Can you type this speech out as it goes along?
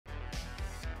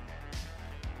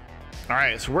All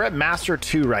right, so we're at Master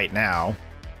 2 right now.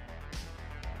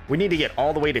 We need to get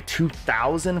all the way to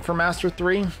 2,000 for Master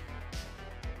 3.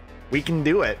 We can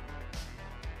do it.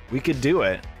 We could do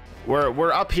it.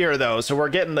 We're up here though, so we're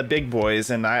getting the big boys,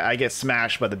 and I get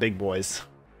smashed by the big boys.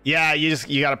 Yeah,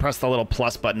 you gotta press the little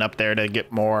plus button up there to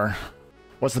get more.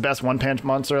 What's the best one-punch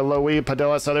monster, Louis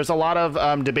Padilla? So there's a lot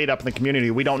of debate up in the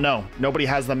community. We don't know. Nobody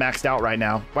has them maxed out right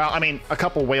now. Well, I mean, a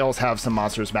couple whales have some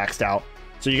monsters maxed out,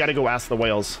 so you got to go ask the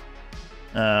whales.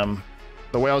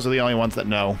 The whales are the only ones that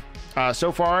know.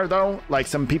 So far, though, like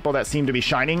some people that seem to be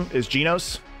shining is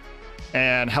Genos,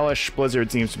 and Hellish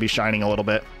Blizzard seems to be shining a little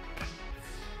bit.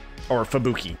 Or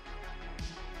Fubuki.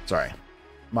 Sorry.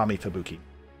 Mommy Fubuki.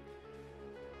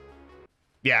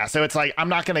 Yeah, so it's like, I'm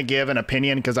not going to give an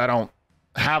opinion because I don't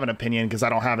have an opinion because I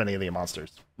don't have any of the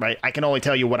monsters, right? I can only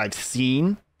tell you what I've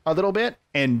seen a little bit,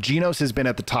 and Genos has been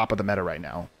at the top of the meta right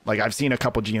now. Like, I've seen a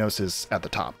couple Genoses at the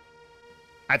top.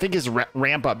 I think his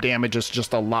ramp up damage is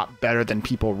just a lot better than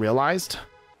people realized.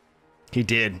 He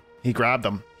did. He grabbed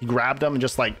them. He grabbed them and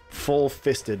just like full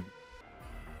fisted.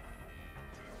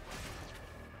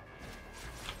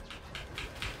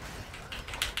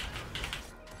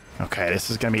 Okay, this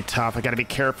is gonna be tough. I gotta be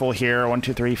careful here. 1,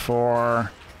 2, 3,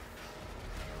 4.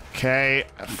 Okay,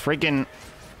 freaking.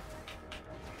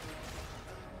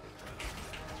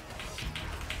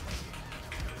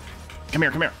 Come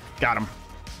here, come here. Got him.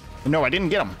 No, I didn't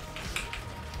get him.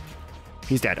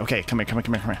 He's dead. Okay, come here, come here,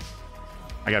 come here, come here.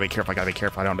 I gotta be careful, I gotta be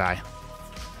careful, I don't die.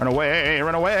 Run away,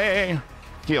 run away.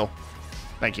 Heal.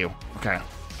 Thank you. Okay.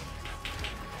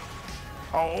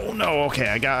 Oh no, okay,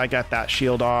 I got that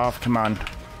shield off. Come on.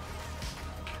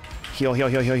 Heal, heal,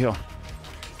 heal, heal, heal.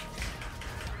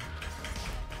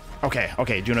 Okay,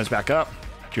 okay, Juno's back up.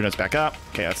 Juno's back up.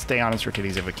 Okay, let's stay on his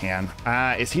Ricketies if we can.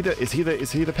 Is he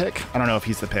the pick? I don't know if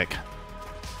he's the pick.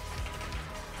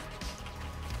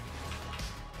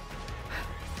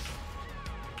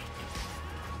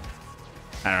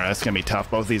 I don't know, that's gonna be tough.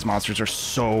 Both of these monsters are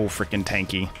so freaking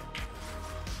tanky.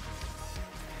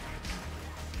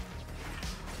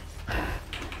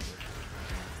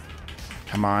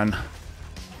 Come on.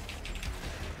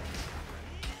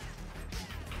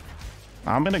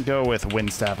 I'm gonna go with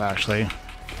Windstaff, actually.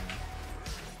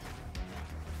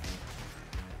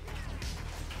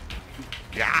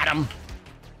 Got him!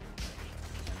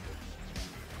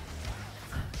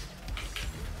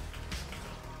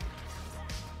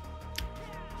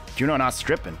 Juno not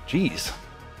stripping. Jeez.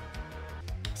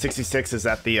 66 is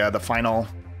at the final.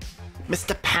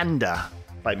 Mr. Panda.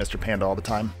 Fight Mr. Panda all the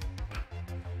time.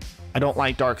 I don't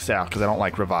like Dark South because I don't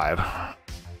like Revive.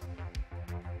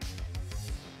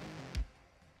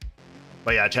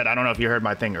 But yeah, Chet, I don't know if you heard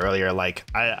my thing earlier. Like,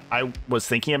 I was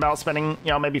thinking about spending,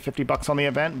 you know, maybe $50 on the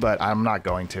event, but I'm not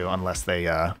going to unless they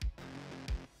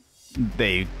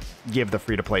give the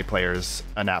free-to-play players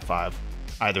a Nat 5.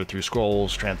 Either through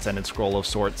scrolls, transcendent scroll of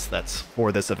sorts that's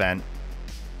for this event.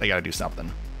 They gotta do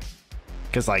something.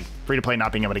 Because, like, free-to-play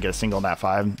not being able to get a single Nat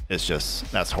 5 is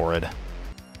just, that's horrid.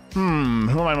 Who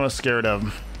am I most scared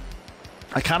of?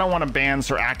 I kind of want to ban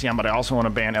Sir Actium, but I also want to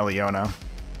ban Eliona.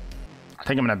 I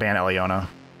think I'm going to ban Eliona.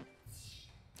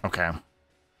 Okay.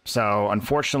 So,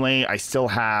 unfortunately, I still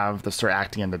have the Sir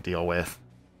Actium to deal with.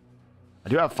 I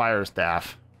do have Fire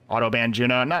Staff. Auto ban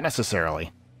Juno? Not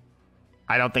necessarily.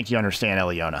 I don't think you understand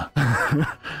Eliona.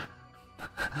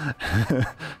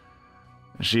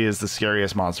 She is the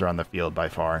scariest monster on the field by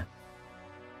far.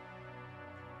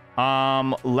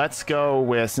 Let's go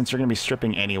with, since you're going to be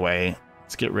stripping anyway,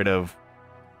 let's get rid of...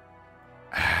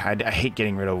 I hate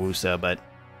getting rid of Wusa, but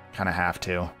kind of have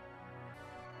to.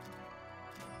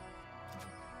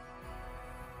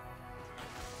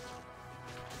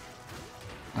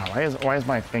 Oh, why is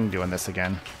my thing doing this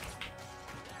again?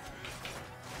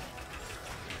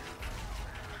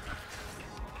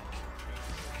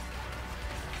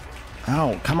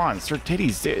 Oh, come on, Sir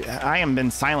Titties. I am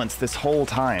been silenced this whole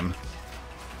time.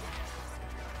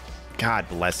 God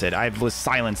bless it. I was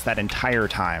silenced that entire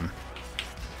time.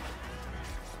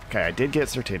 Okay, I did get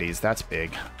Sir Titties. That's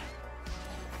big.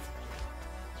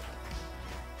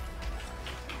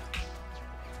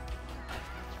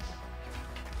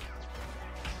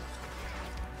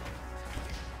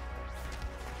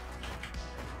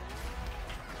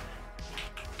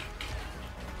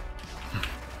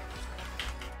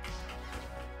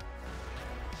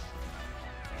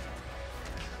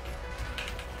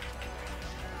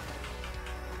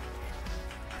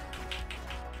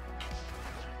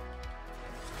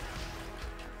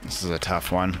 This is a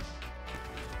tough one.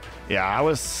 Yeah, I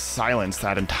was silenced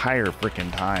that entire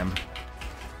freaking time.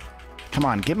 Come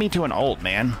on, get me to an ult,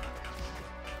 man.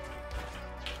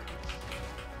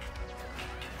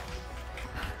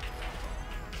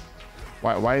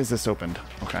 Why is this opened?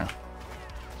 Okay.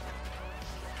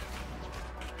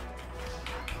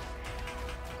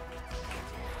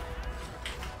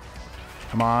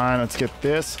 Come on, let's get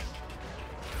this.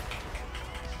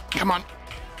 Come on.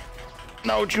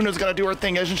 No, Juno's gotta do her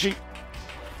thing, isn't she?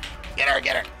 Get her,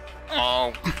 get her.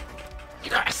 Oh.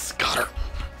 Yes, got her.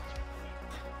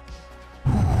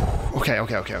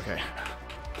 Okay.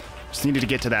 Just needed to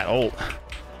get to that ult.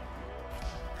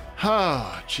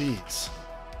 Oh, jeez.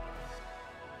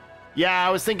 Yeah, I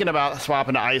was thinking about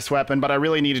swapping to ice weapon, but I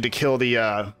really needed to kill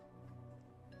the,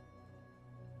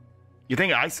 You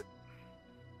think ice...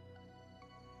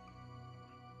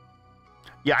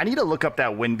 Yeah, I need to look up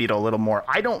that wind beetle a little more.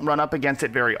 I don't run up against it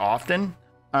very often.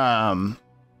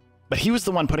 But he was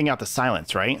the one putting out the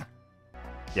silence, right?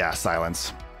 Yeah,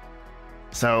 silence.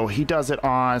 So he does it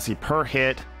on, see, per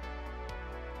hit.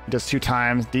 He does 2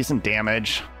 times, decent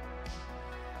damage.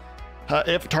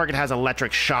 If a target has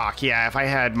electric shock, yeah, if I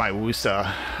had my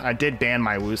Wusa, I did ban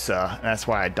my Wusa. That's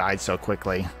why I died so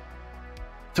quickly.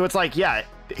 So it's like, yeah,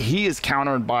 he is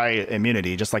countered by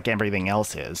immunity, just like everything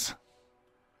else is.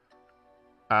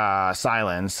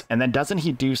 Silence. And then doesn't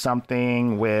he do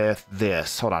something with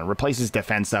this? Hold on. Replaces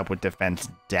defense up with defense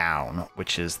down,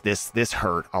 which is this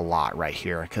hurt a lot right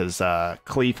here because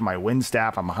Cleave, my wind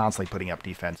staff, I'm constantly putting up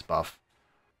defense buff.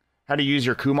 How to use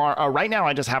your Kumar? Right now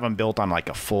I just have him built on like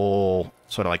a full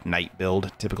sort of like knight build,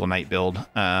 typical knight build.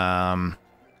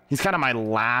 He's kind of my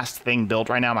last thing built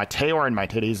right now. My Teor and my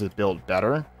Titties is built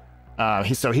better.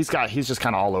 He's just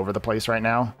kind of all over the place right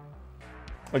now.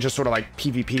 Which is sort of like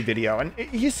PvP video, and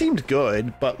he seemed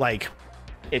good, but like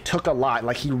it took a lot.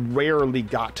 Like he rarely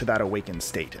got to that awakened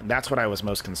state, and that's what I was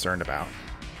most concerned about.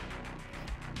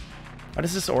 Why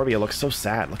does this Orbia look so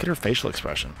sad? Look at her facial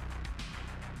expression.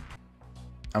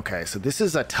 Okay, so this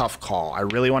is a tough call. I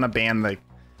really want to ban the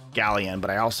Galleon, but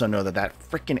I also know that that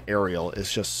freaking aerial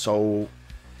is just so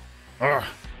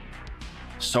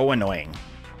annoying.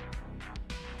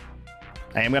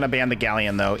 I am going to ban the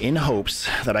Galleon, though, in hopes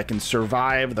that I can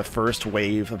survive the first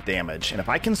wave of damage. And if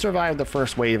I can survive the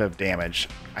first wave of damage,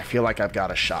 I feel like I've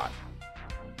got a shot.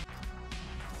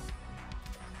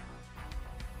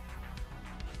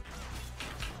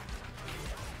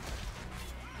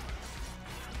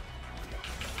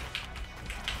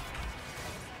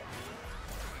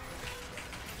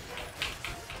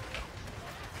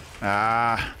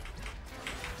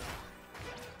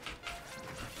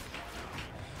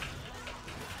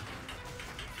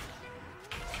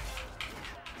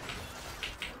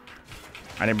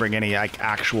 I didn't bring any like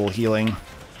actual healing.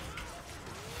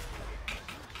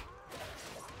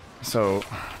 So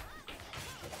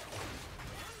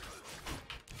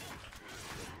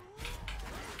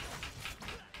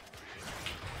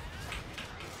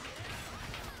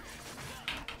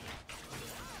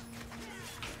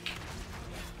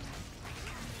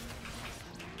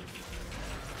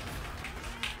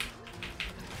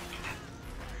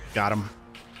got him.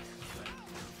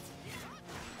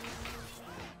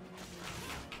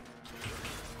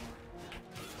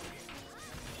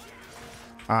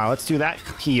 Let's do that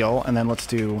heal, and then let's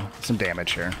do some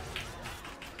damage here.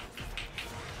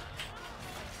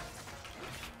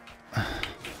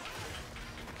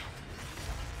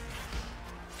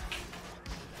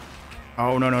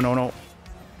 Oh, no.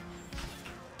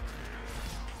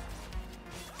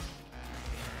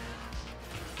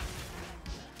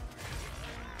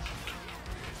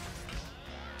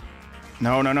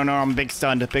 No, I'm big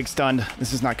stunned.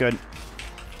 This is not good.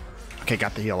 Okay,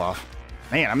 got the heal off.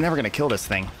 Man, I'm never going to kill this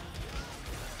thing.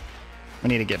 I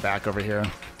need to get back over here.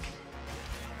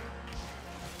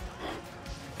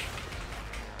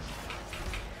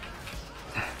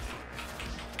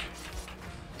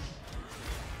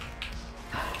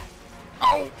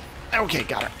 Oh, okay,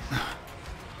 got her.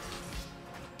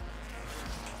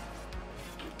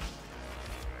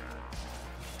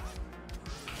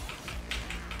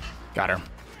 Got her.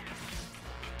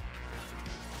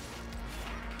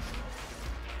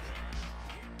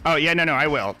 Oh, yeah, no, I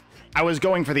will. I was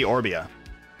going for the Orbia.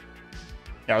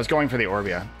 Yeah, I was going for the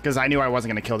Orbia because I knew I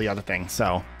wasn't going to kill the other thing,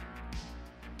 so.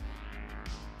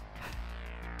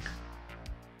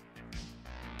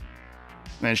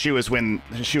 And she was win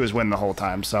the whole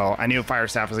time, so I knew Fire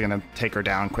Staff was going to take her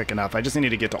down quick enough. I just needed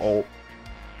to get to ult,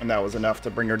 and that was enough to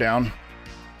bring her down.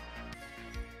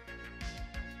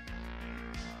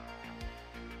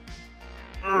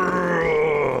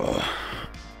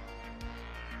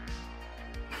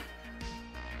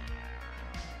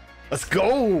 Let's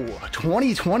go!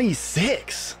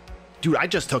 2026! Dude, I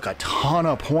just took a ton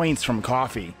of points from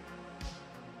coffee.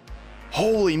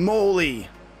 Holy moly!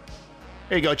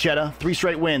 There you go, Cheddar. 3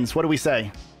 straight wins. What do we say?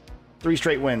 3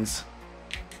 straight wins.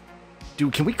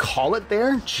 Dude, can we call it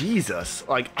there? Jesus.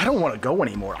 Like, I don't want to go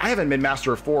anymore. I haven't been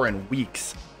Master of 4 in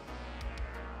weeks.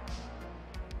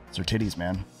 It's her titties,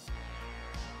 man.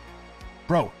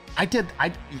 Bro,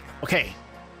 okay.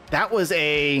 That was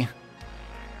a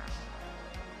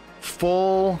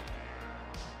full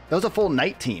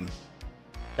night team.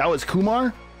 That was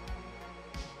Kumar,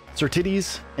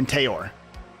 Sertidis, and Tayor.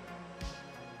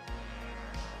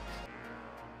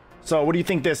 So what do you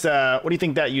think this what do you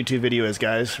think that YouTube video is,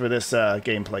 guys, for this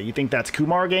gameplay? You think that's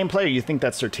Kumar gameplay, or you think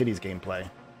that's Sertidis gameplay?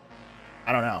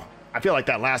 I don't know. I feel like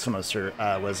that last one was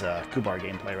Kumar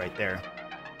gameplay right there.